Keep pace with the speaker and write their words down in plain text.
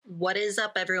What is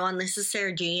up, everyone? This is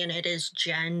Sarah G, and it is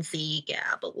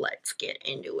GenZ-Gab. Let's get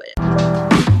into it.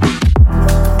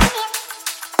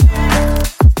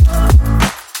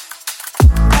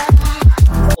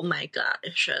 Oh my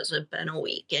gosh, has it been a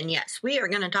week? And yes, we are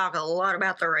going to talk a lot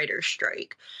about the writer's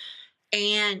strike.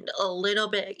 And a little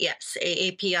bit, yes,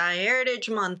 AAPI Heritage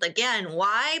Month again.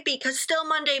 Why? Because still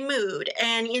Monday mood.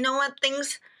 And you know what?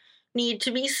 Things need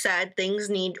to be said. Things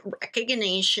need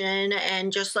recognition,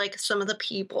 and just like some of the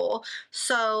people.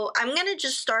 So I'm going to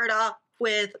just start off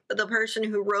with the person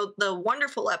who wrote the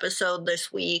wonderful episode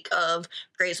this week of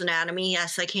Grey's Anatomy.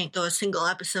 Yes, I can't go a single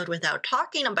episode without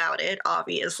talking about it,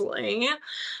 obviously.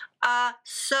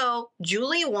 So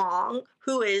Julie Wong,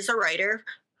 who is a writer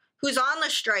who's on the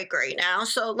strike right now.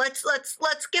 So let's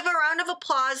give a round of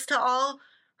applause to all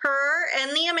her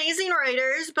and the amazing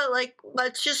writers, but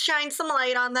let's just shine some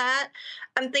light on that.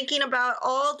 I'm thinking about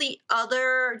all the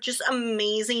other just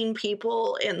amazing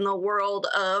people in the world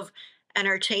of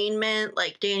entertainment,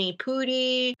 like Danny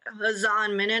Pudi,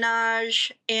 Hazan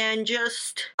Minhaj, and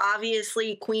just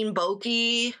obviously Queen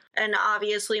Boki, and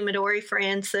obviously Midori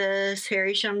Francis,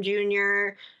 Harry Shum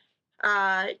Jr.,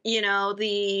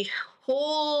 the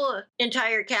whole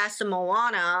entire cast of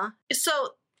Moana.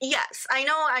 So yes, I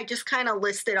know I just kind of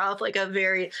listed off like a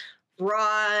very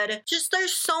broad, just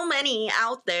there's so many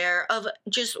out there of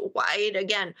just wide,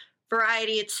 again,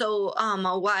 variety. It's so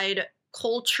a wide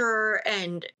culture,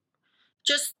 and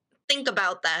just think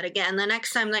about that again. The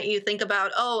next time that you think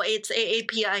about, oh, it's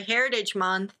AAPI Heritage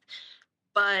Month,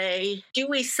 but do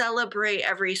we celebrate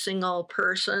every single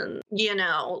person,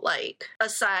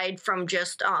 aside from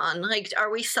just on, are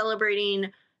we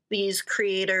celebrating these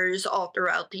creators all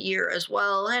throughout the year as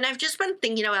well? And I've just been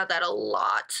thinking about that a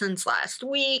lot since last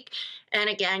week. And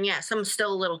again, yes, I'm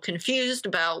still a little confused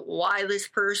about why this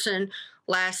person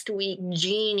last week,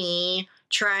 Jeannie,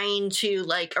 trying to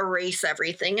erase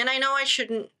everything. And I know I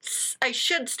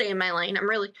should stay in my lane. I'm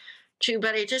really too,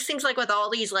 but it just seems like with all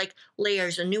these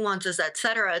layers and nuances,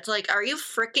 etc., it's are you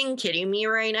freaking kidding me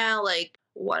right now?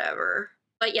 Whatever.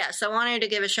 But yes, I wanted to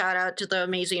give a shout out to the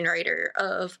amazing writer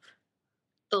of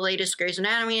the latest Grey's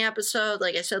Anatomy episode.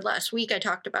 Like I said last week, I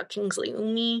talked about Kingsley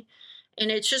Umi,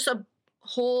 and it's just a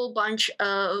whole bunch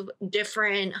of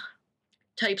different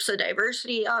types of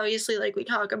diversity, obviously, like we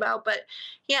talk about. But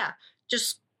yeah,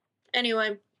 just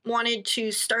anyway, wanted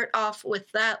to start off with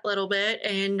that little bit.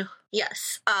 And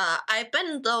yes, I've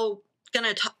been I'm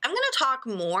gonna talk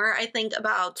more, I think,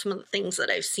 about some of the things that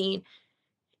I've seen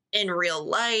in real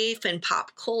life and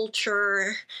pop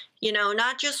culture,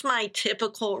 not just my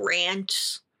typical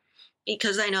rants,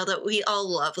 because I know that we all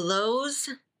love those.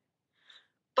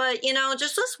 But,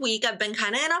 just this week I've been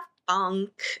kind of in a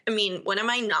funk. I mean, when am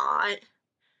I not?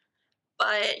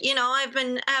 But, I've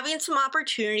been having some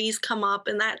opportunities come up,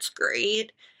 and that's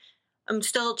great. I'm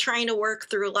still trying to work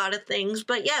through a lot of things.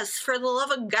 But yes, for the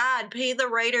love of God, pay the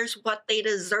writers what they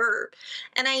deserve.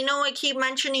 And I know I keep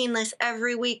mentioning this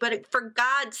every week, but for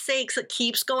God's sakes, it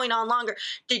keeps going on longer.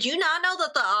 Did you not know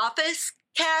that The Office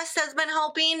cast has been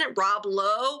helping? Rob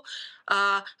Lowe,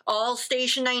 all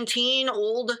Station 19,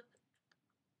 old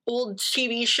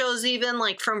TV shows, even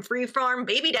from Freeform,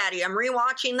 Baby Daddy, I'm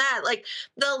rewatching that.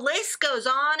 The list goes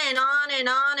on and on and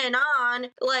on and on.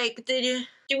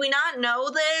 Do we not know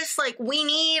this? We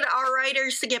need our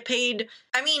writers to get paid.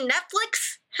 I mean,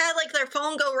 Netflix had their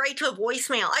phone go right to a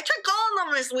voicemail. I tried calling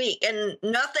them this week, and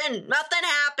nothing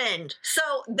happened. So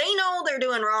they know they're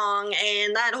doing wrong,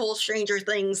 and that whole Stranger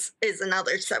Things is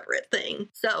another separate thing.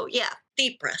 So yeah,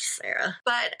 deep breath, Sarah.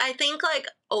 But I think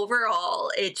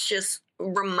overall, it's just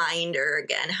reminder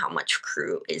again how much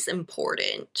crew is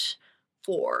important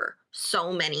for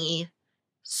so many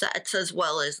sets, as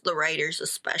well as the writers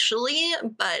especially.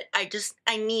 But I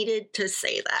needed to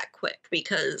say that quick,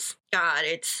 because God,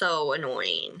 it's so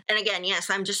annoying. And again, yes,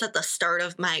 I'm just at the start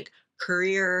of my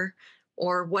career,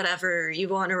 or whatever you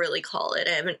want to really call it.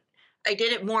 I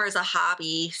did it more as a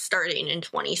hobby starting in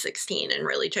 2016, and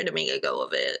really tried to make a go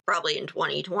of it probably in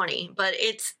 2020. But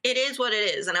it is what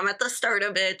it is, and I'm at the start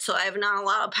of it, so I have not a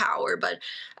lot of power. But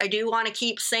I do want to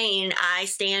keep saying I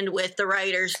stand with the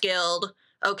Writers Guild.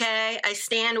 Okay? I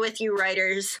stand with you,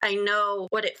 writers. I know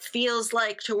what it feels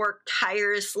like to work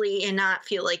tirelessly and not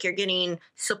feel like you're getting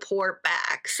support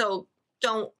back. So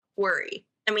don't worry.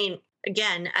 I mean,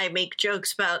 again, I make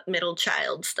jokes about middle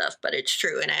child stuff, but it's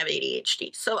true, and I have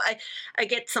ADHD. So I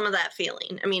get some of that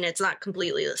feeling. I mean, it's not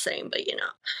completely the same, but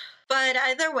But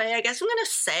either way, I guess I'm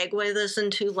gonna segue this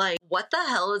into like what the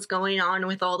hell is going on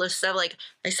with all this stuff. Like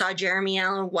I saw Jeremy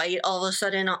Allen White all of a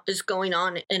sudden is going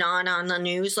on and on the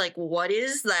news. Like what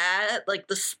is that? Like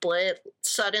the split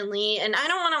suddenly. And I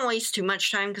don't want to waste too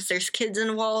much time because there's kids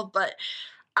involved, but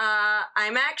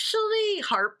I'm actually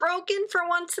heartbroken for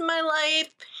once in my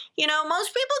life. You know,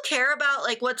 most people care about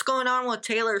like what's going on with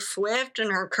Taylor Swift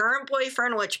and her current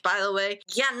boyfriend, which by the way,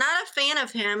 yeah, not a fan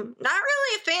of him, not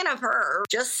really a fan of her.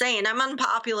 Just saying, I'm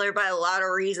unpopular by a lot of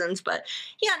reasons, but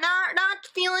yeah, not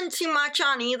feeling too much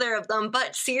on either of them.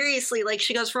 But seriously, like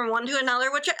she goes from one to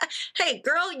another, which hey,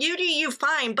 girl, you do you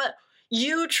fine, but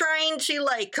you trying to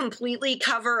like completely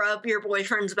cover up your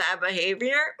boyfriend's bad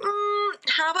behavior?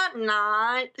 How about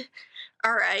not?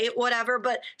 All right, whatever.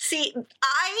 But see,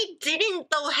 I didn't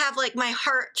though have like my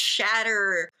heart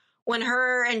shatter when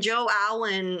her and Joe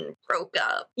Alwyn broke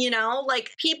up. You know,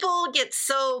 like people get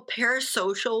so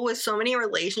parasocial with so many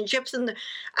relationships, and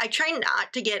I try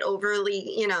not to get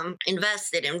overly, you know,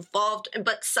 involved.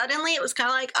 But suddenly it was kind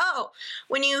of like, oh,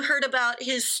 when you heard about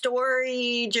his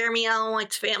story, Jeremy Allen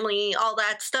White's family, all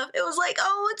that stuff, it was like,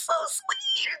 oh, it's so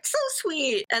sweet. It's so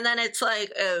sweet. And then it's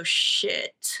like, oh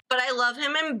shit. But I love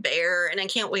him in Bear, and I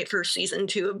can't wait for season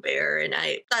 2 of Bear. And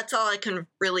that's all I can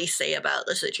really say about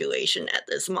the situation at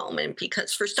this moment.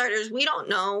 Because for starters, we don't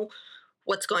know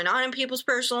what's going on in people's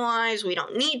personal lives. We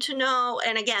don't need to know.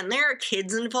 And again, there are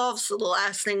kids involved, so the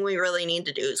last thing we really need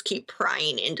to do is keep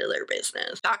prying into their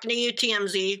business. Talking to you,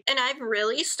 TMZ. And I've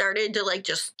really started to like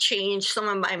just change some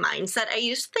of my mindset. I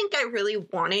used to think I really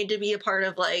wanted to be a part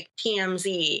of like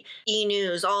TMZ, E!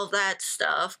 News, all of that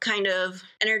stuff, kind of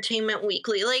Entertainment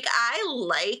Weekly. Like I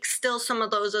like still some of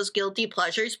those as guilty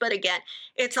pleasures, but again,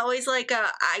 it's always like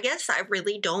I guess I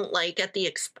really don't like at the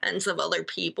expense of other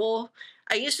people.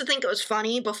 I used to think it was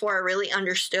funny before I really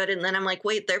understood, and then I'm like,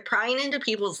 wait, they're prying into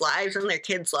people's lives and their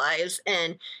kids' lives,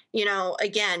 and, you know,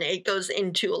 again, it goes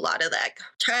into a lot of that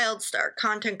child star,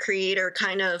 content creator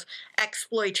kind of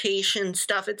exploitation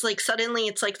stuff. It's like suddenly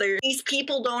it's like these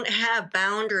people don't have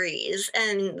boundaries,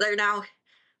 and they're now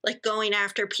like going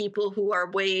after people who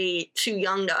are way too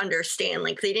young to understand.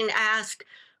 Like they didn't ask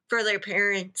for their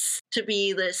parents to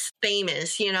be this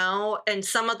famous, you know, and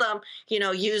some of them, you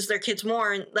know, use their kids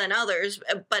more than others,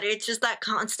 but it's just that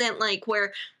constant, like,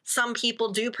 where some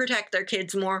people do protect their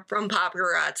kids more from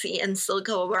paparazzi and still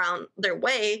go around their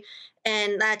way,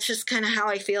 and that's just kind of how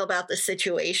I feel about the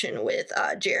situation with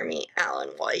Jeremy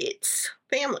Allen White's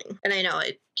family. And I know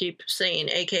I keep saying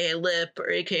aka Lip or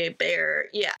aka Bear.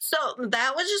 Yeah. So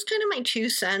that was just kind of my 2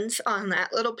 cents on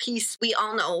that little piece. We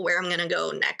all know where I'm going to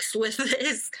go next with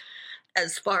this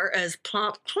as far as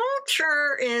pop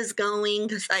culture is going,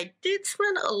 because I did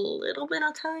spend a little bit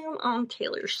of time on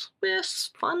Taylor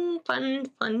Swift's fun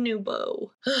new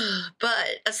beau.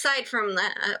 But aside from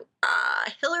that,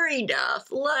 Hilary Duff,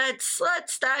 let's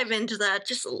dive into that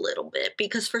just a little bit,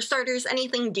 because for starters,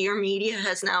 anything Dear Media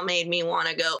has now made me want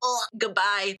to go, oh,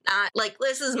 goodbye. Not like,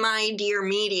 this is my Dear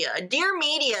Media. Dear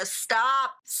Media,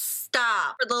 stop,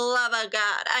 for the love of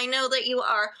God. I know that you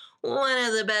are one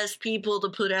of the best people to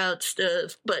put out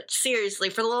stuff, but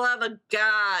seriously, for the love of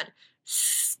God,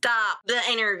 stop the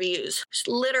interviews.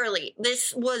 Literally,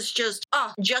 this was just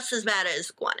as bad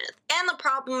as Gwyneth. And the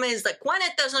problem is that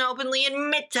Gwyneth doesn't openly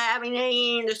admit to having an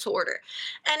eating disorder.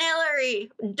 And Hilary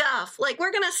Duff, like,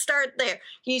 we're gonna start there.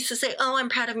 You used to say, oh, I'm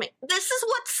proud of me. This is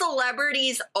what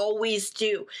celebrities always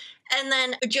do. And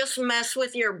then just mess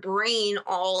with your brain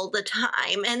all the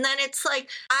time. And then it's like,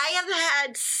 I have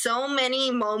had so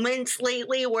many moments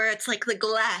lately where it's like the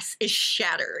glass is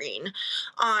shattering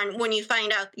on when you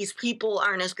find out these people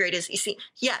aren't as great as you see.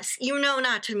 Yes, you know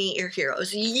not to meet your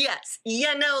heroes. Yes,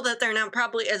 you know that they're not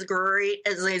probably as great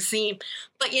as they seem.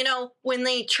 But, you know, when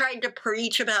they tried to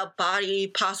preach about body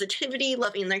positivity,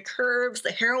 loving their curves,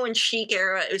 the heroin chic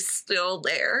era is still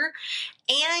there.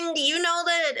 And you know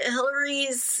that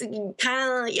Hillary's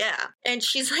kind of, yeah. And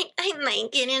she's like, I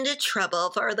might get into trouble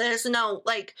for this. No,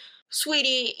 like,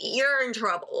 sweetie, you're in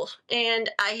trouble. And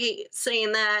I hate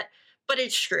saying that, but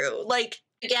it's true. Like,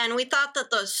 again, we thought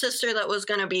that the sister that was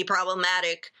going to be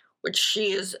problematic, which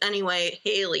she is anyway,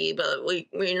 Haley, but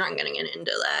we're not going to get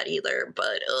into that either.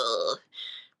 But,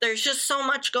 there's just so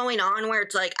much going on where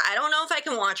it's like, I don't know if I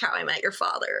can watch How I Met Your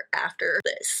Father after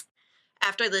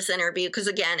this interview, because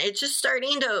again, it's just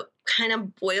starting to kind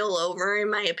of boil over in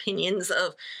my opinions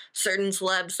of certain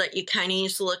celebs that you kind of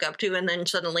used to look up to, and then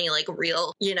suddenly like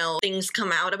real, you know, things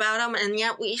come out about them, and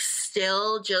yet we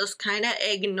still just kind of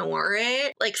ignore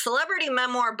it. Like, Celebrity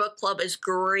Memoir Book Club is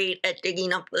great at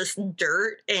digging up this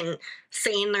dirt and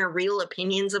saying their real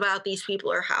opinions about these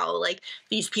people, or how like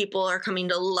these people are coming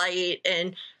to light,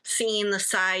 and seeing the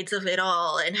sides of it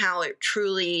all and how it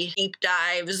truly deep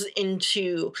dives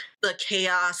into the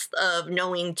chaos of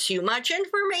knowing too much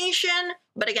information.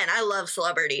 But again, I love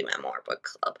Celebrity Memoir Book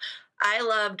Club. I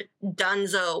loved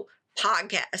Dunzo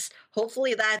podcast.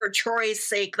 Hopefully that, for Troy's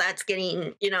sake, that's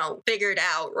getting, figured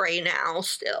out right now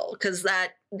still, because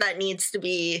that needs to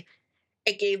be.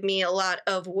 It gave me a lot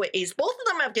of ways. Both of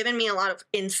them have given me a lot of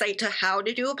insight to how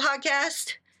to do a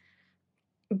podcast.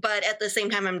 But at the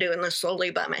same time, I'm doing this solely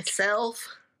by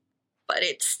myself. But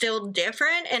it's still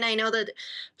different. And I know that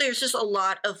there's just a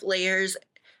lot of layers,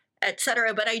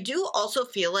 etc. But I do also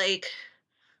feel like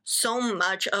so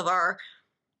much of our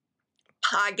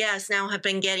podcasts now have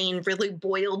been getting really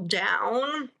boiled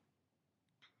down.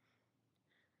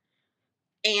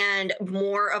 And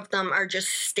more of them are just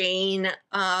staying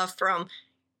from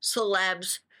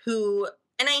celebs who,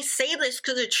 and I say this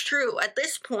because it's true, at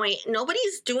this point,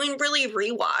 nobody's doing really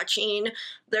rewatching.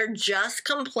 They're just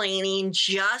complaining,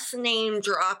 just name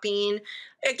dropping.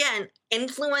 Again,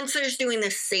 influencers doing the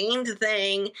same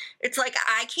thing. It's like,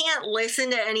 I can't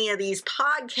listen to any of these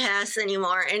podcasts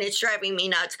anymore, and it's driving me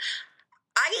nuts.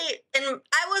 I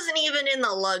wasn't even in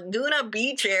the Laguna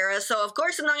Beach era, so of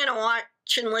course I'm not going to watch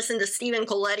and listen to Stephen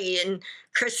Coletti and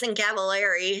Kristen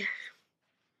Cavallari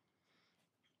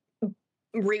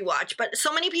rewatch. But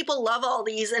so many people love all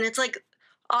these, and it's like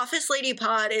Office Lady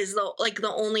Pod is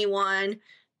the only one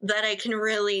that I can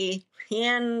really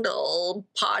handle.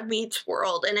 Pod Meets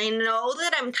World. And I know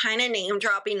that I'm kind of name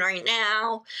dropping right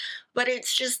now, but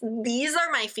it's just, these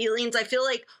are my feelings. I feel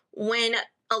like when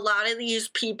a lot of these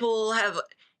people have,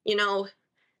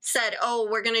 said, oh,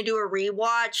 we're going to do a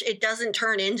rewatch, it doesn't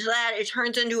turn into that. It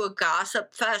turns into a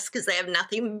gossip fest because they have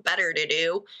nothing better to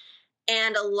do.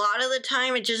 And a lot of the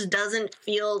time, it just doesn't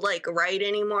feel like right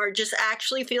anymore. It just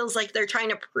actually feels like they're trying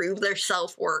to prove their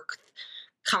self-worth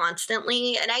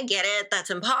constantly. And I get it.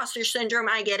 That's imposter syndrome.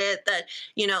 I get it that,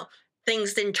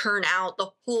 things didn't turn out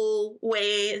the whole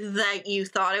way that you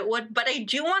thought it would. But I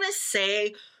do want to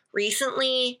say,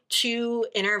 recently, 2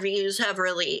 interviews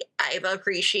I've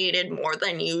appreciated more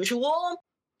than usual,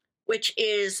 which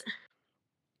is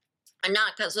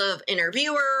not because of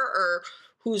interviewer or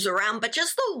who's around, but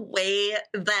just the way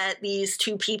that these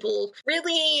 2 people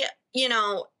really,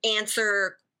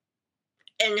 answer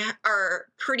and are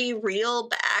pretty real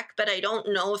back, but I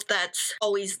don't know if that's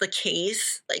always the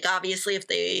case. Like, obviously, if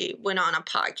they went on a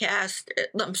podcast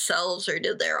themselves or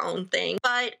did their own thing.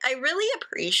 But I really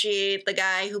appreciate the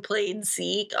guy who played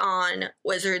Zeke on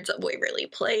Wizards of Waverly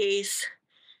Place.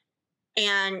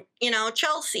 And,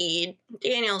 Chelsea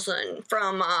Danielson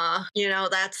from,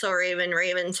 That's So Raven,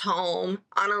 Raven's Home,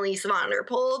 Annalise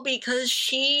Vanderpool, because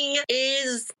she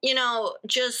is,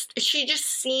 she just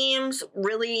seems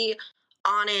really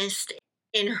honest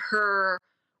in her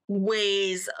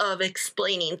ways of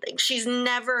explaining things. She's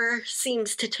never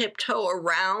seems to tiptoe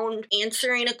around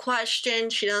answering a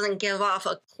question. She doesn't give off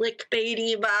a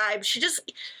clickbaity vibe.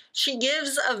 She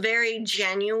gives a very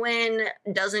genuine,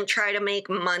 doesn't try to make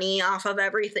money off of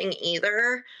everything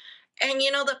either. And,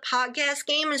 the podcast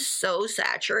game is so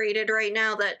saturated right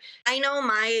now that I know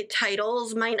my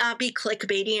titles might not be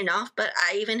clickbaity enough, but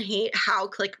I even hate how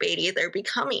clickbaity they're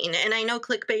becoming. And I know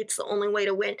clickbait's the only way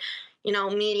to win,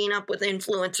 meeting up with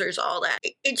influencers, all that.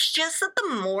 It's just that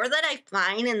the more that I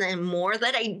find and the more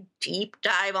that I deep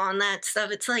dive on that stuff,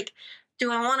 it's like,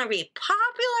 do I want to be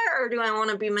popular or do I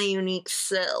want to be my unique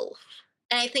self?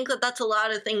 And I think that that's a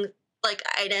lot of things, like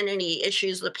identity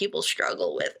issues that people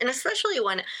struggle with. And especially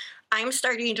when I'm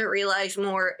starting to realize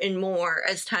more and more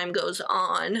as time goes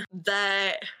on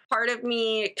that part of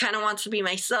me kind of wants to be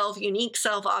myself, unique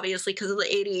self, obviously, because of the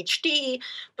ADHD,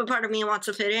 but part of me wants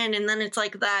to fit in. And then it's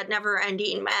like that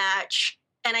never-ending match.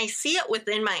 And I see it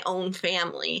within my own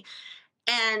family.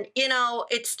 And,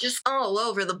 it's just all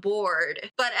over the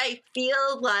board. But I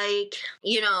feel like,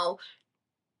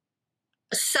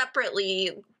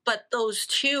 separately, but those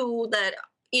 2 that,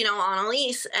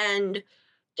 Annalise and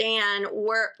Dan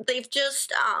they've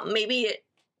just, maybe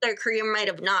their career might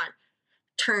have not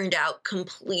turned out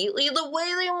completely the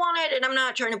way they wanted. And I'm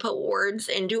not trying to put words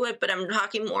into it, but I'm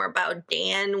talking more about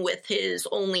Dan with his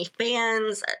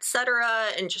OnlyFans, etc.,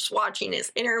 and just watching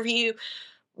his interview.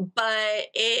 But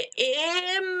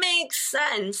it makes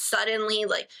sense suddenly,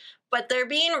 but they're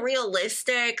being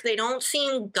realistic. They don't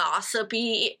seem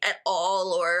gossipy at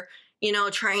all or,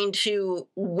 trying to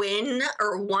win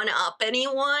or one-up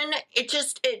anyone.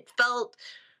 It felt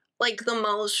like the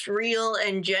most real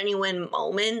and genuine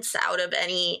moments out of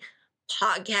any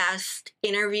podcast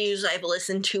interviews I've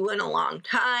listened to in a long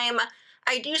time.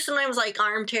 I do sometimes like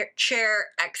Armchair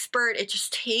Expert. It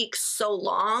just takes so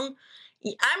long.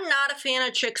 I'm not a fan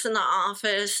of Chicks in the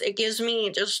Office. It gives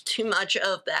me just too much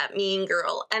of that mean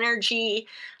girl energy.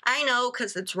 I know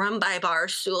because it's run by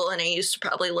Barstool, and I used to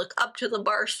probably look up to the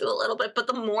Barstool a little bit, but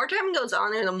the more time goes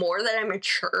on and the more that I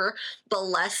mature, the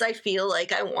less I feel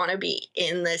like I want to be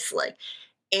in this, like,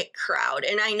 it crowd.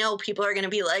 And I know people are going to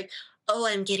be like, oh,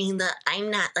 I'm getting the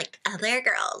I'm not like other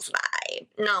girls vibe.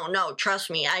 No, trust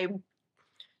me. I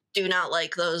do not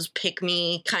like those pick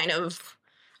me kind of.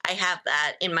 I have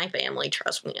that in my family,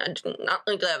 trust me. I do not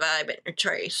like that vibe, and I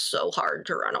try so hard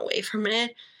to run away from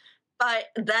it. But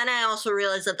then I also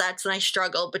realized that that's my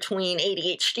struggle between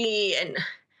ADHD and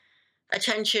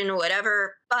attention,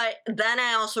 whatever. But then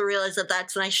I also realized that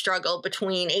that's my struggle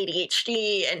between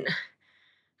ADHD and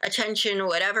attention,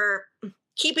 whatever.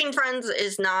 Keeping friends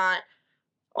is not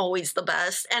always the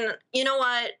best. And you know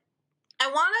what? I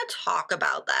want to talk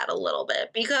about that a little bit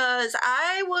because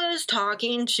I was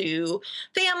talking to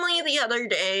family the other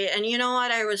day, and you know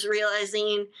what? I was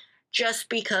realizing just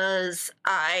because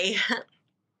I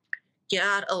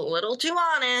got a little too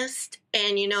honest,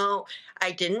 and you know,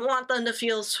 I didn't want them to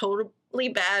feel totally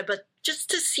bad, but just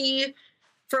to see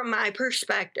from my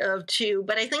perspective too.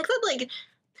 But I think that, like,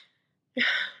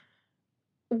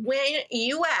 when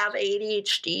you have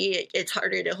ADHD, it's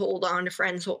harder to hold on to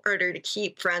friends, harder to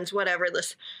keep friends, whatever,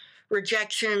 this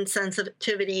rejection,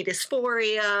 sensitivity,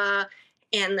 dysphoria,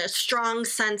 and the strong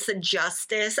sense of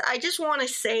justice. I just want to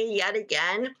say yet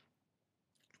again,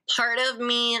 part of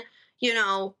me, you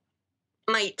know,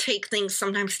 might take things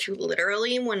sometimes too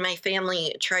literally when my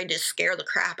family tried to scare the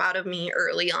crap out of me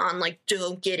early on, like,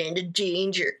 don't get into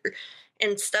danger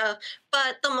and stuff.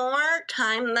 But the more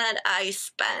time that I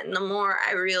spend, the more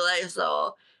I realize,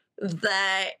 though,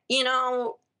 that, you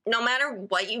know, no matter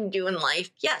what you do in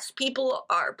life, yes, people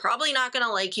are probably not going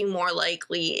to like you more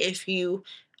likely if you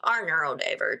are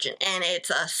neurodivergent. And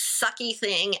it's a sucky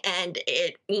thing, and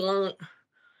it won't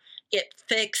get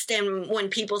fixed. And when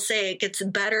people say it gets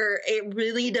better, it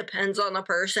really depends on the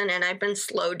person. And I've been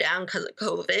slowed down because of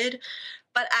COVID.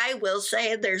 But I will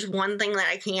say there's one thing that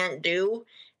I can't do,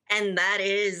 and that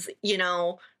is, you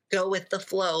know, go with the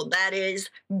flow. That is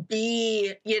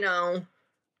be, you know,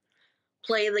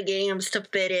 play the games to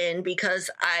fit in, because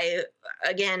I,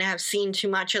 again, have seen too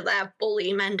much of that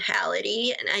bully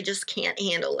mentality, and I just can't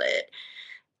handle it.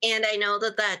 And I know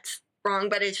that that's wrong,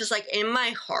 but it's just like in my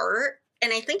heart,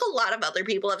 and I think a lot of other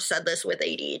people have said this with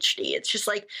ADHD, it's just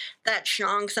like that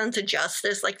strong sense of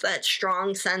justice, like that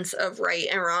strong sense of right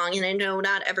and wrong. And I know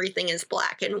not everything is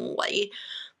black and white,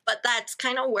 but that's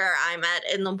kind of where I'm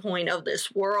at in the point of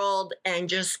this world, and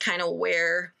just kind of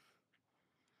where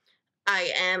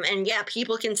I am. And yeah,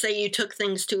 people can say you took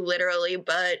things too literally,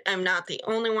 but I'm not the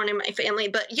only one in my family.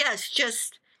 But yes,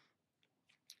 just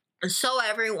so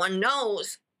everyone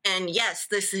knows, and yes,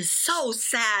 this is so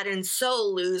sad and so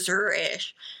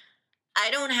loser-ish,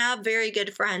 I don't have very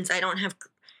good friends. I don't have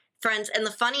friends. And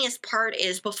the funniest part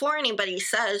is, before anybody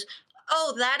says,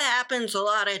 oh, that happens a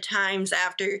lot of times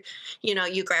after, you know,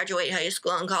 you graduate high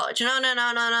school and college. No.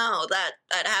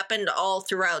 That happened all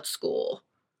throughout school.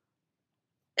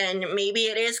 And maybe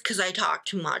it is because I talk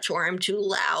too much, or I'm too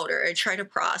loud, or I try to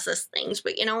process things.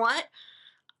 But you know what?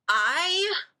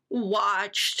 I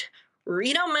watched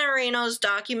Rita Moreno's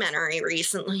documentary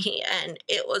recently, and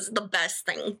it was the best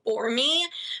thing for me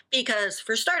because,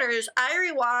 for starters, I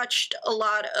rewatched a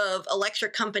lot of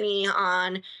Electric Company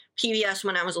on PBS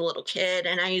when I was a little kid,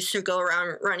 and I used to go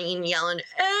around running, yelling,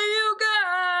 "Hey, you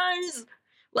guys!"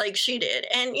 like she did.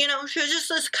 And, you know, she was just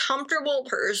this comfortable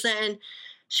person.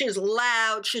 She was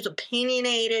loud, she was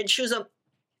opinionated, she was a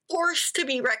force to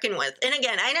be reckoned with. And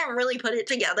again, I didn't really put it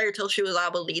together until she was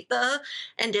Abuelita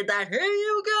and did that, "Hey,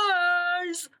 you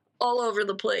guys!" all over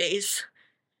the place,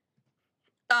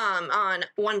 on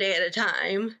One Day at a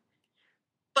Time.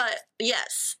 But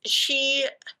yes, she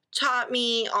taught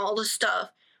me all the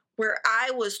stuff where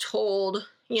I was told,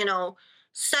 you know,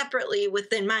 separately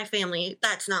within my family,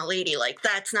 that's not ladylike,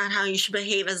 that's not how you should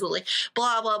behave as a lady,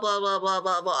 blah, blah, blah, blah, blah,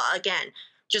 blah, blah. Again,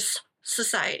 just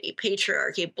society,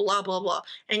 patriarchy, blah, blah, blah.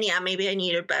 And yeah, maybe I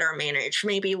needed better managed,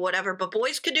 maybe whatever, but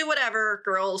boys could do whatever,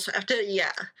 girls have to,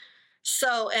 yeah.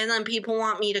 So, and then people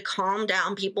want me to calm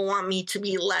down, people want me to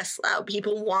be less loud,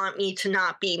 people want me to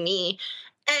not be me.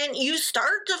 And you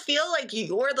start to feel like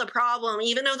you're the problem,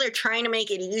 even though they're trying to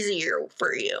make it easier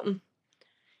for you.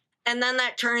 And then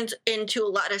that turns into a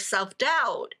lot of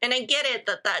self-doubt. And I get it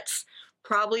that that's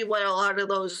probably what a lot of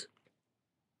those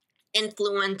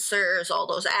influencers, all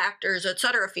those actors,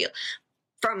 etc. feel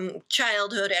from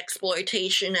childhood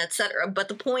exploitation, etc. But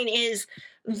the point is,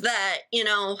 that,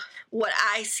 what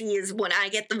I see is when I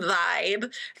get the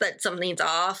vibe that something's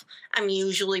off, I'm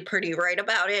usually pretty right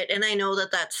about it. And I know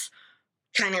that that's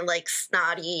kind of like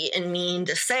snotty and mean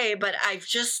to say, but I've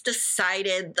just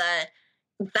decided that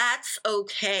that's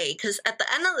okay. Because at the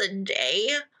end of the day,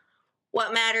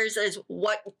 what matters is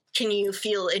what can you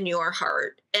feel in your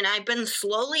heart. And I've been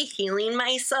slowly healing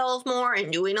myself more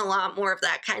and doing a lot more of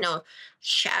that kind of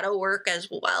shadow work as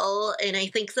well. And I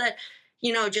think that,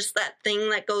 just that thing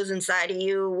that goes inside of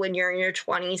you when you're in your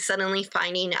 20s, suddenly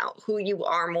finding out who you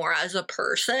are more as a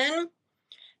person.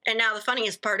 And now the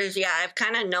funniest part is, yeah, I've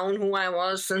kind of known who I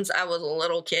was since I was a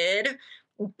little kid,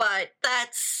 but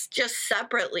that's just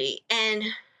separately. And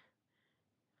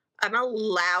I'm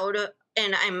allowed,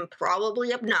 and I'm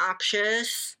probably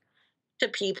obnoxious to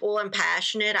people. I'm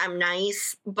passionate, I'm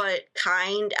nice, but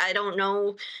kind. I don't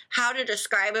know how to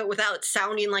describe it without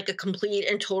sounding like a complete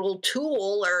and total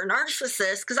tool or a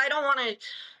narcissist, because I don't want to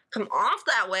come off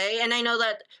that way. And I know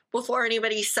that before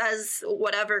anybody says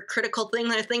whatever critical thing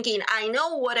they're thinking, I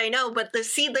know what I know, but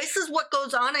this is what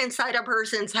goes on inside a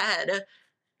person's head.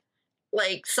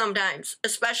 Like, sometimes,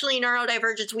 especially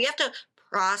neurodivergence, we have to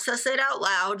process it out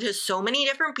loud to so many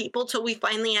different people till we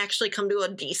finally actually come to a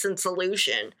decent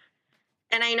solution.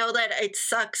 And I know that it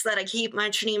sucks that I keep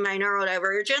mentioning my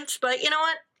neurodivergence, but you know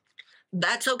what?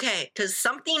 That's okay, because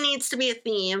something needs to be a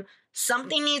theme.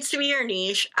 Something needs to be your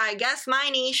niche. I guess my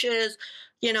niche is,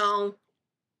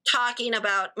 talking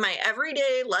about my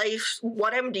everyday life,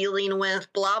 what I'm dealing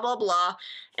with, blah, blah, blah,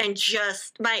 and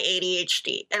just my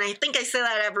ADHD. And I think I say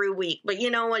that every week, but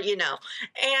you know what,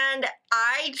 And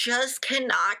I just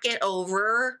cannot get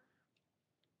over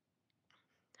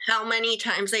how many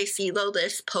times I see, though,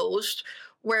 this post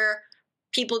where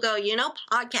people go,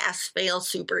 podcasts fail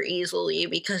super easily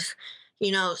because,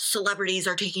 celebrities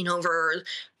are taking over,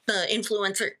 the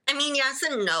influencer. I mean, yes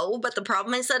and no, but the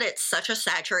problem is that it's such a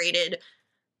saturated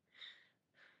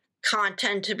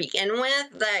content to begin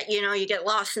with that, you get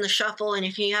lost in the shuffle, and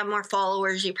if you have more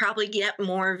followers, you probably get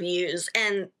more views.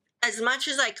 And as much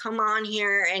as I come on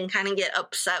here and kind of get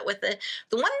upset with it,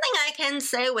 the one thing I can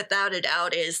say without a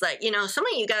doubt is that, some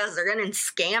of you guys are getting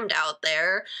scammed out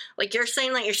there. Like, you're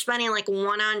saying that you're spending like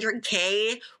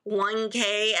 100K,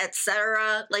 1K,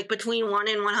 etc., like between 1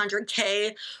 and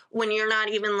 100K when you're not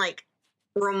even like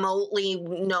remotely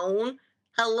known.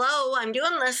 Hello, I'm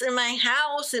doing this in my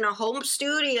house in a home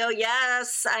studio.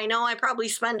 Yes, I know I probably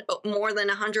spend more than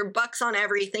 $100 on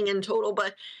everything in total,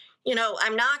 but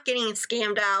I'm not getting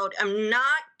scammed out.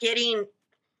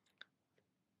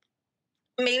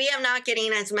 Maybe I'm not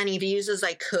getting as many views as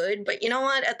I could, but you know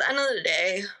what? At the end of the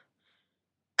day,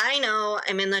 I know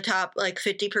I'm in the top like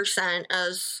 50%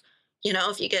 as,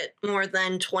 if you get more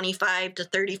than 25 to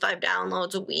 35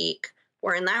 downloads a week,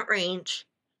 or in that range,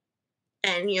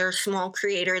 and you're a small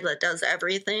creator that does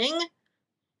everything,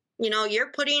 you're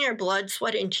putting your blood,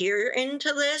 sweat, and tear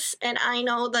into this, and I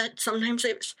know that sometimes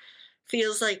it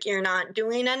feels like you're not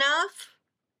doing enough.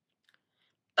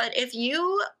 But if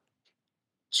you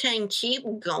can keep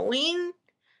going,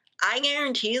 I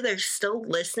guarantee you there's still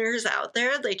listeners out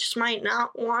there. They just might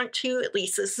not want to. At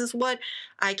least this is what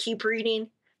I keep reading.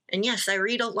 And yes, I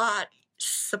read a lot,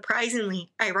 surprisingly,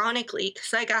 ironically,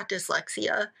 because I got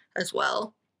dyslexia as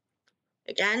well.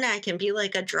 Again, I can be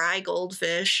like a dry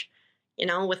goldfish,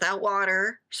 without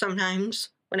water sometimes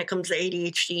when it comes to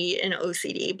ADHD and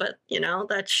OCD. But,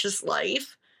 that's just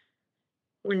life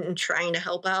when trying to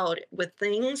help out with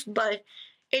things. But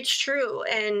it's true.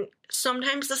 And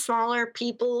sometimes the smaller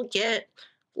people get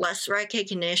less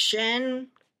recognition.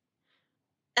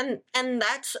 And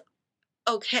that's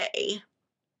okay.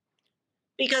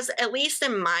 Because at least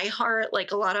in my heart,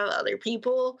 like a lot of other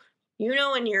people,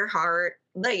 in your heart,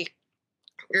 like,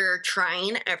 you're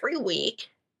trying every week.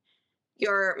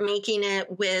 You're making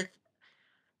it with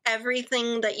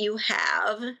everything that you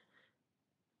have.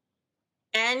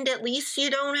 And at least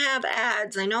you don't have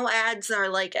ads. I know ads are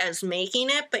like as making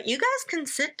it, but you guys can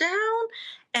sit down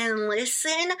and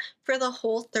listen for the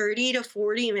whole 30 to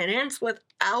 40 minutes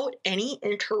without any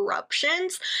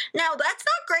interruptions. Now, that's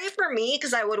not great for me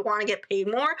because I would want to get paid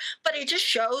more, but it just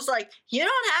shows like you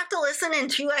don't have to listen in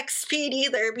 2x speed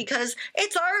either because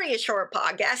it's already a short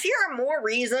podcast. Here are more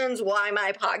reasons why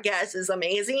my podcast is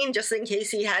amazing, just in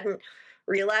case you hadn't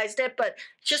realized it, but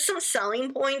just some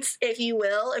selling points, if you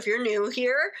will, if you're new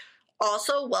here.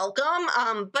 Also,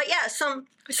 welcome. But yeah, some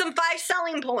 5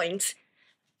 selling points.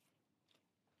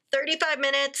 35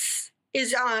 minutes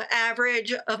is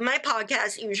average of my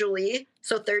podcast usually,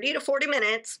 so 30 to 40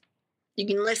 minutes. You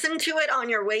can listen to it on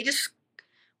your way to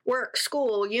work,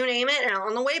 school, you name it, and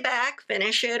on the way back,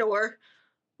 finish it or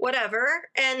whatever.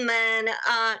 And then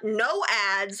no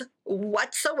ads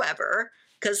whatsoever,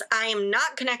 because I am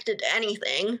not connected to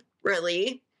anything,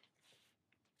 really.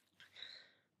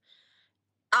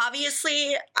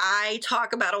 Obviously, I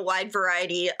talk about a wide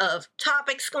variety of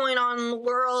topics going on in the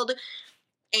world,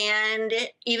 and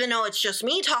even though it's just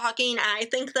me talking, I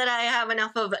think that I have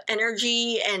enough of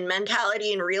energy and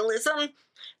mentality and realism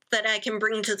that I can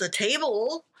bring to the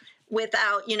table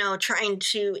without, trying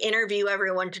to interview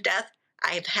everyone to death.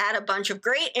 I've had a bunch of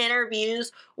great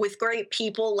interviews with great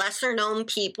people, lesser known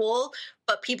people,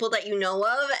 but people that you know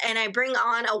of, and I bring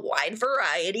on a wide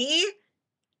variety.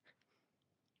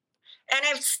 And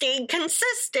I've stayed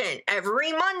consistent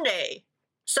every Monday.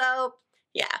 So,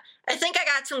 yeah, I think I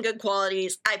got some good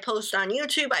qualities. I post on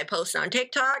YouTube, I post on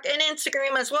TikTok, and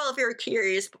Instagram as well if you're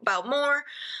curious about more.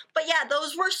 But yeah,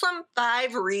 those were some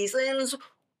 5 reasons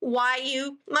why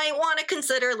you might want to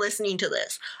consider listening to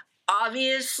this.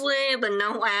 Obviously, the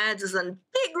no ads is a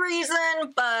big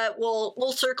reason, but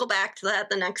we'll circle back to that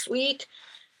the next week.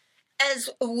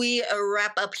 As we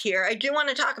wrap up here, I do want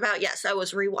to talk about, yes, I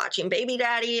was rewatching Baby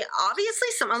Daddy. Obviously,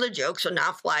 some of the jokes would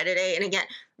not fly today. And again,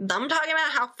 them talking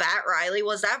about how fat Riley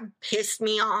was, that pissed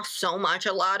me off so much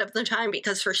a lot of the time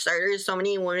because, for starters, so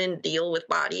many women deal with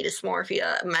body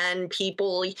dysmorphia, men,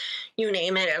 people, you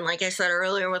name it. And like I said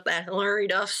earlier with that Hilary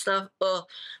Duff stuff, ugh.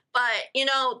 But,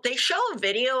 they show a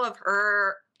video of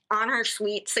her on her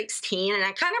Sweet 16, and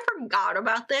I kind of forgot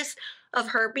about this, of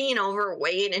her being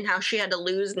overweight and how she had to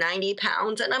lose 90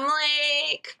 pounds. And I'm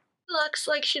like, looks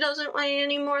like she doesn't weigh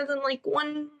any more than like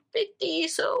 150.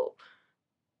 So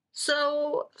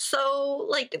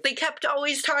like they kept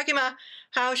always talking about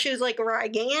how she was like a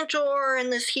Gigantor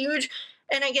and this huge,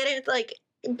 and I get it, like,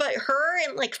 but her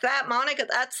and like Fat Monica,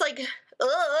 that's like,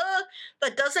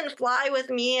 that doesn't fly with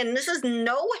me. And this is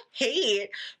no hate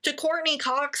to Courtney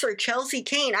Cox or Chelsea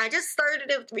Kane. I just started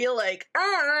to feel like,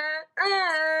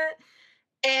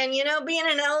 and, being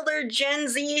an elder Gen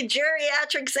Z,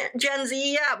 geriatric Gen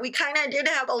Z, yeah, we kind of did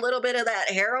have a little bit of that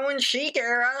heroin chic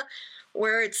era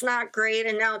where it's not great,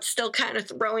 and now it's still kind of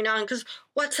throwing on, because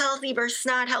what's healthy versus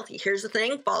not healthy? Here's the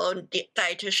thing, follow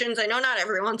dietitians. I know not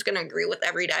everyone's going to agree with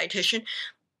every dietitian,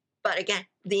 but again,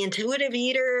 the intuitive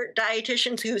eater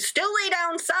dietitians who still lay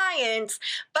down science,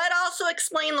 but also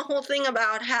explain the whole thing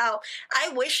about how I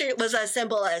wish it was as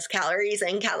simple as calories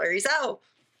in, calories out.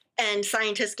 And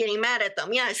scientists getting mad at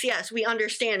them. Yes, we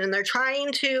understand. And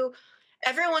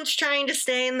everyone's trying to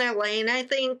stay in their lane, I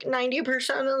think,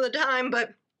 90% of the time,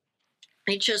 but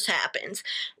it just happens.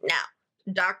 Now,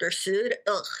 Dr. Sood,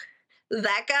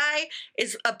 that guy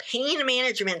is a pain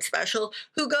management special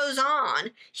who goes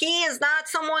on. He is not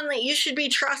someone that you should be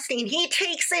trusting. He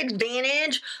takes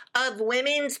advantage of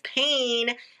women's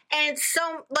pain. And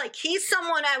so, he's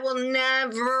someone I will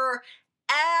never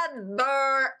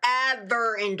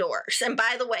ever endorse. And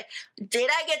by the way, did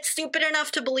I get stupid enough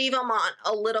to believe him on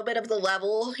a little bit of the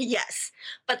level? Yes.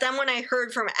 But then when I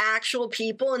heard from actual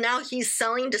people, and now he's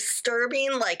selling disturbing,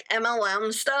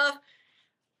 MLM stuff,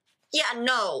 yeah,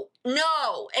 no.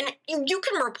 And you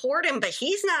can report him, but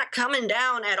he's not coming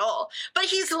down at all. But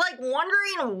he's,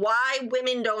 wondering why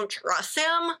women don't trust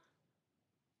him.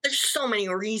 There's so many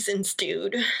reasons,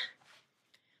 dude.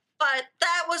 But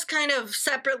that was kind of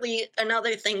separately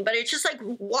another thing. But it's just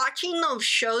watching those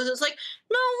shows, it's no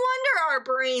wonder our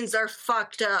brains are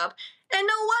fucked up. And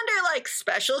no wonder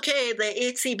Special K, the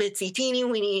itsy bitsy teeny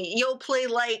weeny, you'll play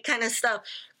light kind of stuff.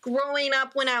 Growing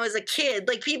up when I was a kid,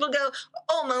 people go,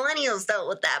 oh, millennials dealt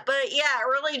with that. But yeah,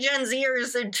 early Gen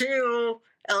Zers did too.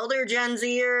 Elder Gen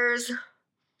Zers.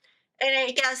 And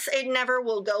I guess it never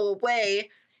will go away.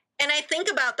 And I think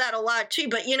about that a lot too.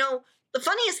 But the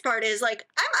funniest part is, I'm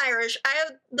Irish. I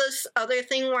have this other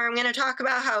thing where I'm going to talk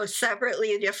about how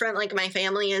separately different, my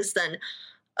family is than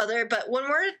other. But when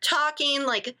we're talking,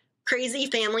 crazy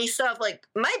family stuff,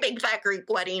 my Big Fat Greek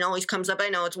Wedding always comes up. I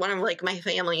know it's one of, my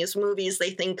family's movies.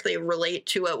 They think they relate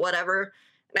to it, whatever.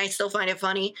 And I still find it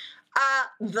funny.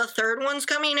 The third one's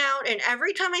coming out. And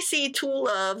every time I see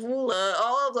Tula, Vula,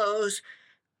 all of those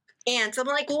ants, I'm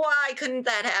why couldn't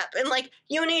that happen?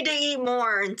 You need to eat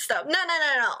more and stuff. No.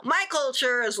 My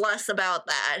culture is less about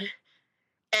that.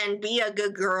 And be a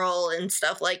good girl and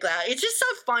stuff like that. It's just so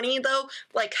funny, though,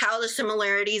 how the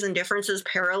similarities and differences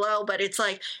parallel, but it's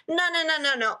no.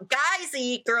 Guys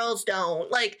eat, girls don't.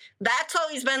 That's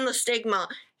always been the stigma.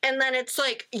 And then it's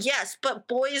yes, but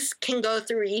boys can go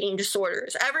through eating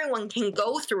disorders. Everyone can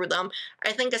go through them.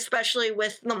 I think especially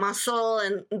with the muscle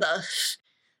and the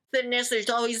fitness, there's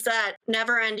always that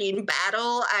never-ending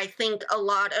battle. I think a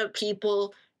lot of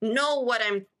people know what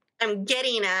I'm I'm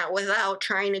getting at without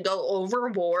trying to go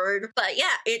overboard. But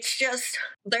yeah, it's just,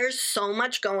 there's so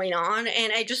much going on.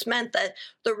 And I just meant that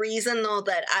the reason, though,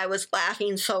 that I was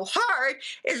laughing so hard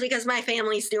is because my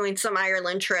family's doing some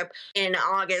Ireland trip in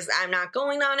August. I'm not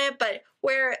going on it, but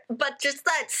just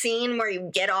that scene where you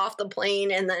get off the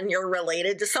plane and then you're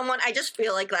related to someone, I just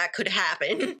feel like that could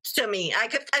happen to me. I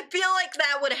feel like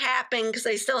that would happen because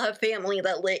I still have family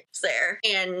that lives there,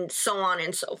 and so on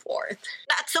and so forth.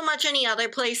 Not so much any other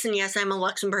place, and yes, I'm a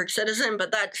Luxembourg citizen,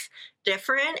 but that's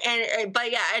different.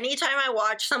 But yeah, anytime I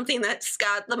watch something that's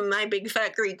got my big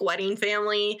fat Greek wedding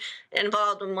family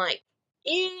involved, I'm like,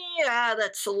 yeah,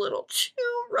 that's a little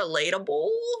too relatable.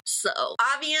 So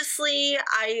obviously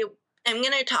I'm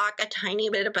going to talk a tiny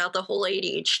bit about the whole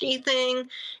ADHD thing.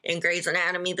 In Grey's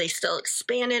Anatomy, they still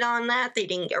expanded on that. They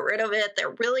didn't get rid of it.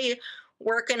 They're really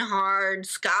working hard.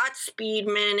 Scott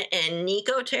Speedman and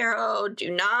Nico Taro do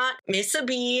not miss a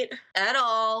beat at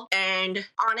all. And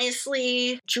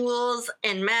honestly, Jules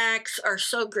and Max are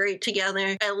so great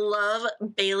together. I love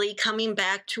Bailey coming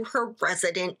back to her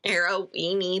resident era.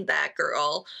 We need that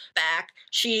girl back.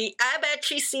 I bet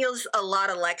she sees a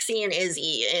lot of Lexi and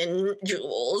Izzy in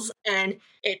Jules. And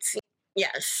it's,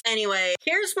 yes. Anyway,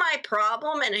 here's my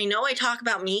problem. And I know I talk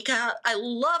about Mika. I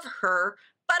love her,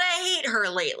 but I hate her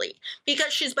lately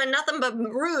because she's been nothing but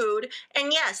rude.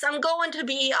 And yes, I'm going to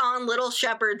be on Little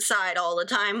Shepard's side all the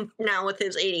time now with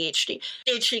his ADHD.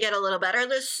 Did she get a little better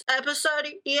this episode?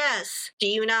 Yes. Do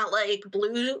you not like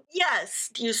Blue? Yes.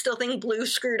 Do you still think Blue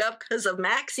screwed up because of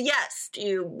Max? Yes. Do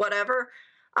you whatever?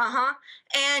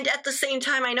 And at the same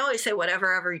time, I know I say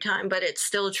whatever every time, but it's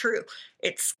still true.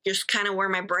 It's just kind of where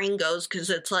my brain goes, because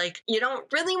it's like, you don't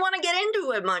really want to get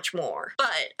into it much more.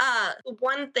 But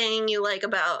one thing you like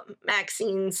about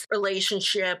Maxine's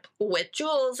relationship with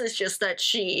Jules is just that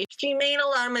she made a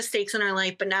lot of mistakes in her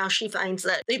life, but now she finds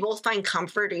that they both find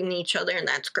comfort in each other, and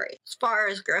that's great. As far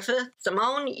as Griffith,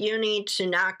 Simone, you need to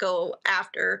not go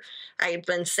after. I've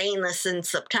been saying this since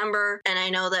September, and I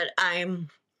know that I'm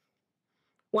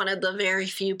one of the very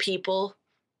few people,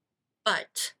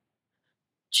 but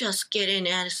just get in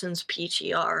Addison's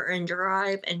PTR and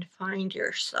drive and find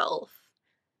yourself.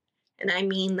 And I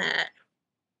mean that.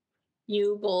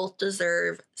 You both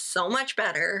deserve so much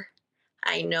better.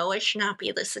 I know I should not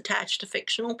be this attached to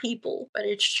fictional people, but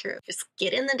it's true. Just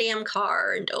get in the damn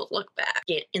car and don't look back.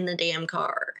 Get in the damn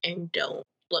car and don't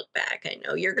look back. I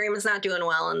know your grandma's not doing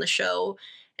well on the show,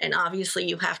 and obviously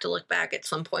you have to look back at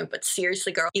some point, but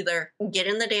seriously, girl, either get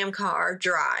in the damn car,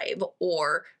 drive,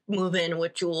 or move in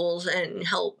with Jules and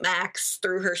help Max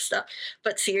through her stuff.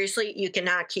 But seriously, you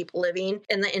cannot keep living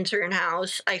in the intern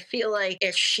house. I feel like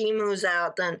if she moves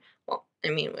out, then, well, I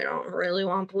mean, we don't really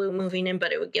want Blue moving in,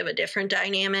 but it would give a different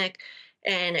dynamic.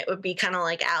 And it would be kind of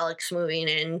like Alex moving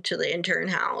into the intern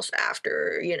house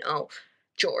after,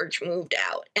 George moved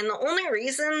out. And the only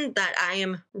reason that I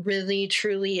am really,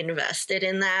 truly invested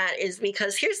in that is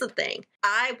because here's the thing.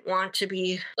 I want to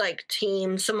be like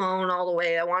Team Simone all the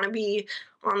way. I want to be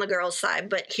on the girl's side.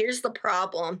 But here's the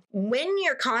problem. When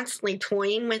you're constantly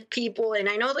toying with people, and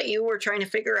I know that you were trying to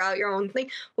figure out your own thing,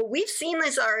 but we've seen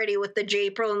this already with the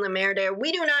J-Pro and the Meredith.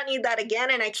 We do not need that again,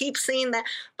 and I keep saying that.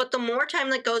 But the more time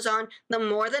that goes on, the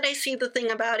more that I see the thing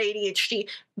about ADHD,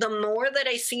 the more that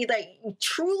I see that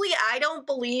truly I don't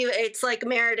believe it's like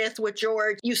Meredith with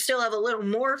George. You still have a little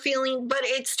more feeling, but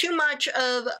it's too much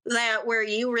of that where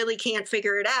you really can't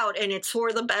figure it out, and it's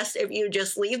for the best if you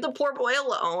just leave the poor boy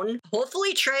alone.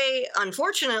 Hopefully Trey,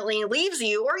 unfortunately, leaves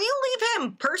you, or you leave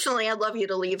him. Personally, I'd love you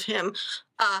to leave him.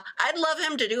 I'd love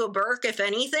him to do a Burke, if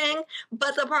anything,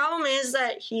 but the problem is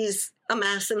that he's a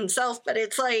mess himself. But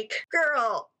it's like,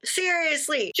 girl,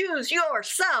 seriously, choose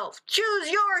yourself.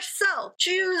 Choose yourself.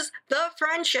 Choose the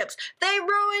friendships. They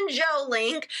ruined Joe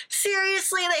Link.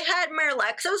 Seriously, they had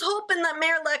Mirlex. I was hoping that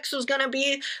Mirlex was going to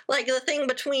be like the thing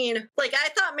between, like, I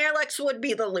thought Mirlex would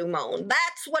be the Lumone.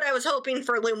 That's what I was hoping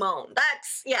for Lumone.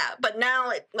 But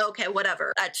now, okay,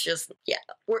 whatever. That's just,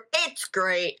 it's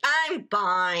great. I'm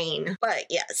fine. But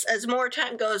yes, as more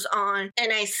time goes on,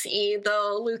 and I see,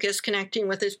 though, Lucas connecting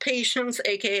with his patients,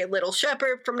 aka Little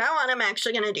Shepherd, from now on, I'm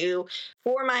actually going to do,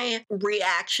 for my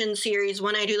reaction series,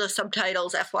 when I do the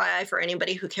subtitles, FYI, for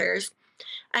anybody who cares,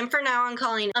 I'm for now on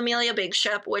calling Amelia Big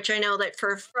Shep, which I know that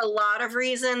for a lot of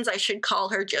reasons I should call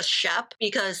her just Shep,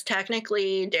 because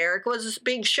technically Derek was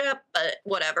Big Shep, but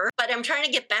whatever. But I'm trying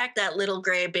to get back that little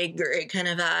gray, big gray kind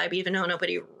of vibe, even though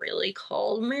nobody really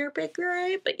called Mayor Big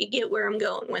Gray, but you get where I'm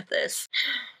going with this.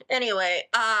 Anyway,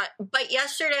 but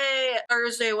yesterday,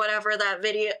 Thursday, whatever, that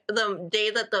video, the day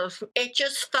that it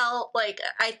just felt like,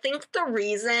 I think the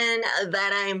reason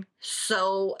that I'm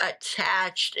so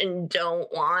attached and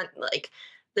don't want, like,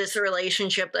 this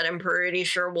relationship that I'm pretty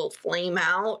sure will flame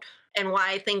out. And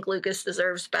why I think Lucas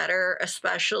deserves better,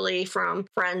 especially from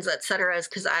friends, etc., is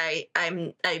because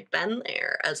I've been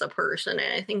there as a person,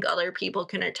 and I think other people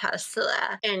can attest to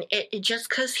that. And it just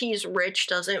because he's rich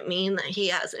doesn't mean that he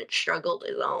hasn't struggled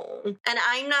his own. And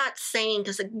I'm not saying,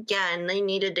 because again, they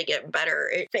needed to get better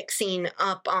at fixing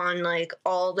up on like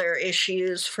all their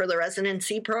issues for the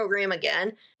residency program.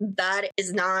 Again, that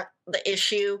is not the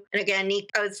issue. And again,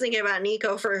 I was thinking about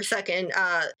Nico for a second.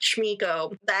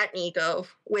 Shmiko, that Nico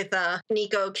with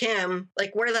Nico Kim,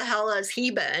 like where the hell has he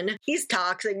been? He's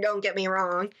toxic, don't get me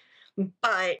wrong,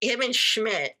 but him and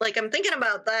Schmidt, like I'm thinking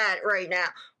about that right now,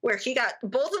 where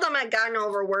both of them had gotten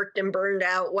overworked and burned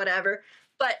out, whatever.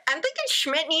 But I'm thinking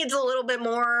Schmidt needs a little bit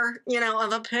more,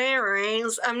 of a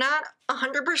pairings. I'm not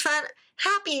 100%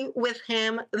 happy with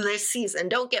him this season,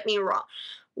 don't get me wrong.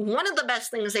 One of the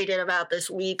best things they did about this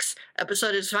week's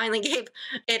episode is finally gave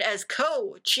it as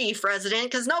co-chief resident,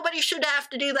 because nobody should have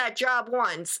to do that job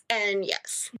once. And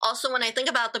yes. Also, when I think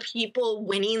about the people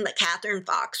winning the Catherine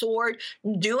Fox Award,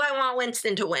 do I want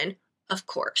Winston to win? Of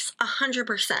course,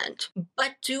 100%.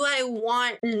 But do I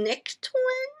want Nick to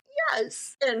win?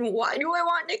 Yes. And why do I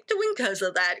want Nick to win? Because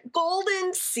of that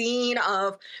golden scene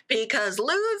of because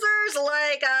losers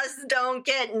like us don't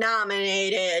get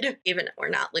nominated. Even though we're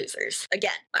not losers.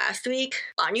 Again, last week,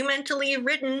 monumentally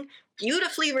written,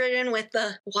 beautifully written with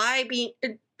the why being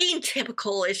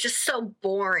typical is just so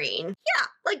boring. Yeah,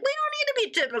 like we don't need to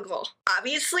be typical.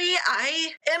 Obviously,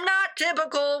 I am not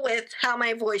typical with how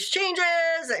my voice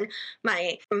changes and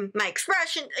my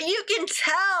expression. You can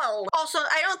tell. Also,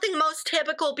 I don't think most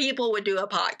typical people would do a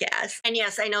podcast. And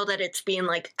yes, I know that it's being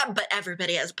like, but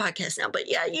everybody has a podcast now. But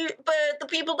yeah, but the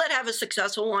people that have a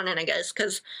successful one, and I guess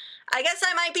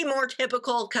I might be more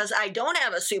typical because I don't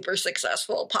have a super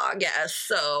successful podcast.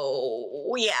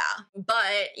 So, yeah.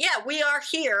 But, yeah, we are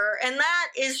here. And that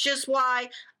is just why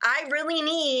I really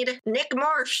need Nick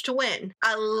Marsh to win.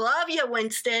 I love you,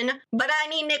 Winston, but I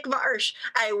need Nick Marsh.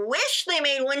 I wish they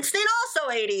made Winston also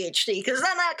ADHD, because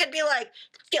then that could be like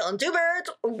killing two birds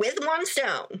with one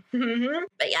stone.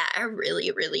 But, yeah, I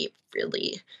really, really,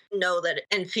 really know that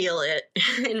and feel it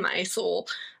in my soul.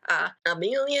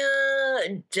 Amelia,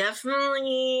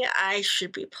 definitely, I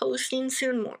should be posting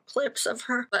soon more clips of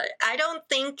her, but I don't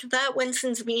think that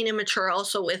Winston's being immature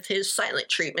also with his silent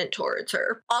treatment towards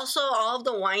her. Also, all of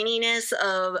the whininess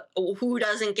of who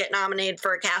doesn't get nominated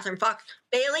for a Catherine Fox.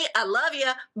 Bailey, I love you,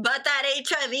 but that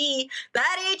HIV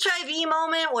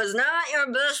moment was not your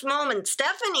best moment.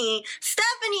 Stephanie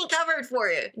covered for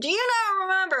you. Do you not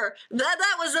remember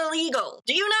that was illegal?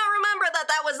 Do you not remember that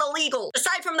was illegal?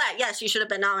 Aside from that, yes, you should have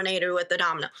been nominated with the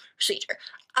domino procedure.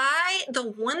 The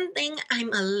one thing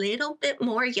I'm a little bit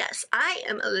more, yes, I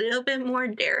am a little bit more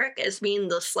Derek as being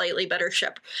the slightly better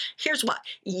shepherd. Here's why.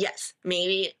 Yes,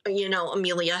 maybe,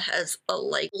 Amelia has a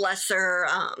lesser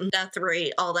death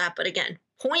rate, all that, but again,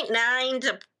 0.9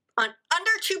 to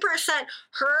under 2%,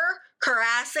 her,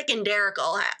 Karasik, and Derek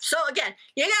all have. So again,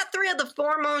 you got three of the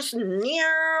foremost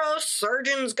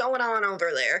neurosurgeons going on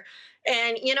over there.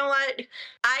 And you know what?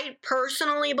 I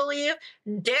personally believe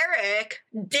Derek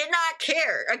did not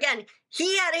care. Again,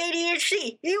 he had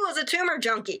ADHD. He was a tumor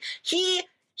junkie. He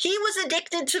was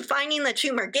addicted to finding the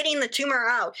tumor, getting the tumor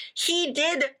out. He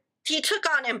took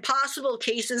on impossible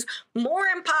cases, more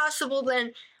impossible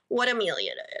than what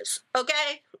Amelia is,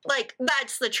 okay?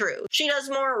 That's the truth. She does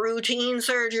more routine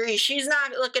surgery. She's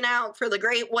not looking out for the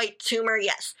great white tumor.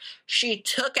 Yes, she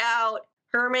took out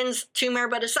Herman's tumor,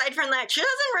 but aside from that, she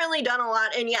hasn't really done a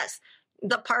lot. And yes,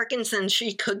 the Parkinson's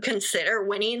she could consider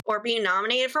winning or being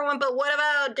nominated for one, but what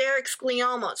about Derek's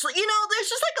glioma? So, there's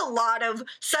just a lot of,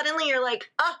 suddenly you're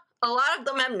like, a lot of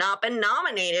them have not been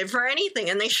nominated for anything,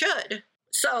 and they should.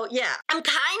 So, yeah, I'm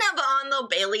kind of on the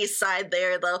Bailey's side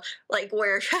there, though,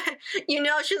 where,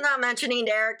 she's not mentioning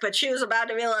Derek, but she was about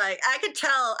to be like, I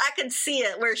could see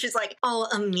it, where she's like, oh,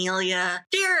 Amelia,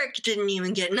 Derek didn't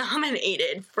even get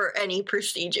nominated for any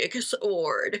prestigious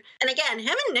award. And again,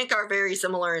 him and Nick are very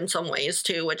similar in some ways,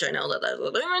 too, which I know that that's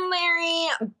a different theory,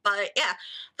 but yeah.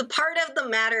 The part of the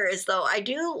matter is, though, I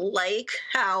do like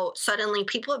how suddenly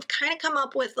people have kind of come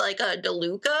up with a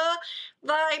DeLuca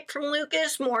vibe from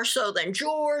Lucas, more so than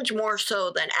George, more so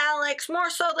than Alex,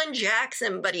 more so than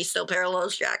Jackson, but he still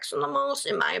parallels Jackson the most,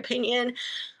 in my opinion.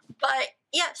 But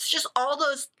yes, just all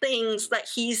those things that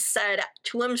he's said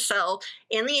to himself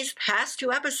in these past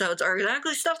two episodes are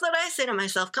exactly stuff that I say to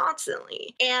myself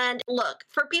constantly. And look,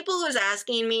 for people who's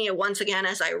asking me, once again,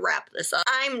 as I wrap this up,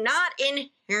 I'm not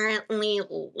inherently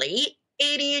late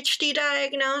ADHD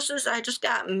diagnosis. I just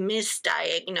got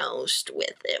misdiagnosed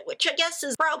with it, which I guess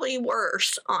is probably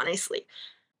worse, honestly.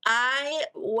 I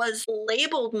was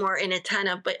labeled more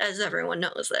inattentive, but as everyone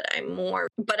knows that I'm more,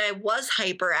 but I was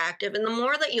hyperactive. And the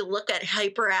more that you look at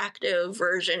hyperactive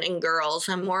version in girls,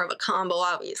 I'm more of a combo,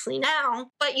 obviously,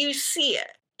 now, but you see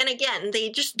it. And again,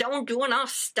 they just don't do enough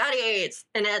studies.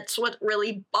 And that's what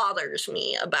really bothers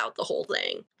me about the whole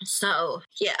thing. So,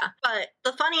 yeah. But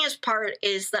the funniest part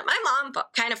is that my mom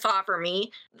kind of fought for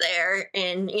me there.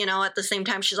 And, at the same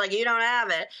time, she's like, you don't have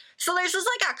it. So there's just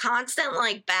like a constant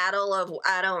like battle of,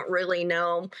 I don't really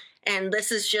know. And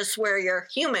this is just where you're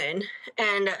human.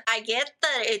 And I get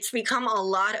that it's become a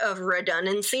lot of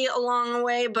redundancy along the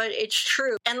way, but it's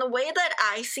true. And the way that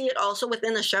I see it also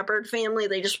within the Shepherd family,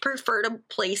 they just prefer to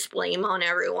place blame on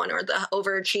everyone or the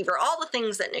overachiever, all the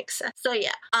things that Nick said. So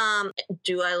yeah,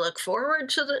 do I look forward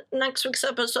to the next week's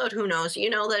episode? Who knows?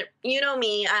 You know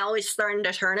me, I always starting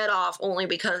to turn it off only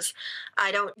because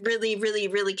I don't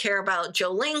really care about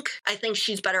Joe Link. I think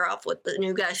she's better off with the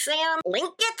new guy, Sam.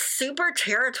 Link gets super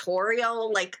territorial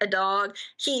like a dog.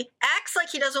 He acts like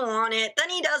he doesn't want it, then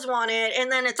he does want it, and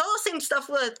then it's all the same stuff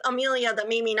with Amelia that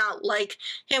made me not like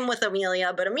him with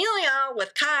Amelia. But Amelia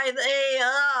with Kai,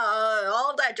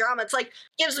 all of that drama, it's like,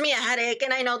 gives me a headache.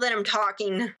 And I know that I'm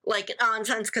talking like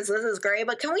nonsense because this is great,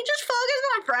 but can we just focus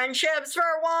on friendships for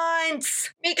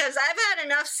once? Because I've had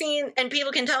enough scene, and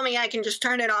people can tell me I can just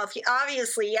turn it off.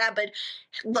 Obviously, yeah, but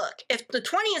look, if the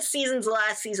 20th season's the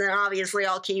last season, obviously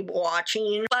I'll keep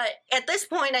watching. But at this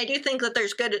point, I do think that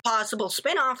there's good possible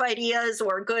spin-off ideas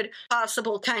or good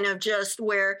possible kind of just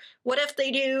where, what if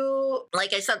they do,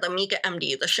 like I said, the Mika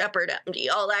MD, the Shepherd MD,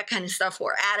 all that kind of stuff,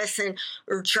 where Addison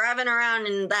or driving around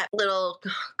in that little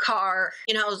car,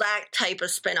 that type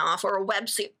of spin-off, or a web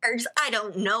series. I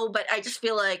don't know, but I just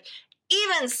feel like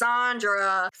even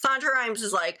Sandra Rhimes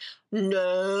is like,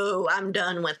 no, I'm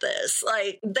done with this.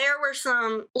 Like, there were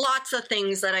lots of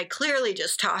things that I clearly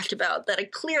just talked about that I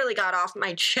clearly got off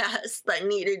my chest that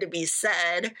needed to be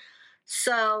said.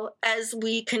 So as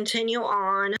we continue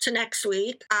on to next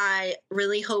week, I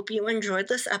really hope you enjoyed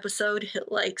this episode. Hit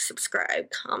like, subscribe,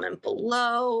 comment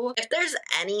below. If there's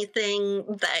anything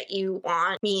that you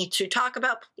want me to talk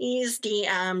about, please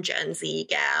DM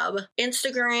GenZ-Gab,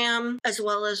 Instagram, as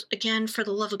well as, again, for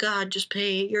the love of God, just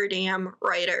pay your damn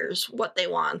writers what they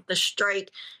want. The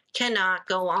strike cannot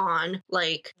go on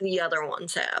like the other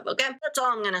ones have, okay? That's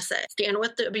all I'm gonna say. Stand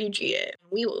with the BGA.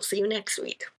 We will see you next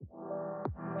week.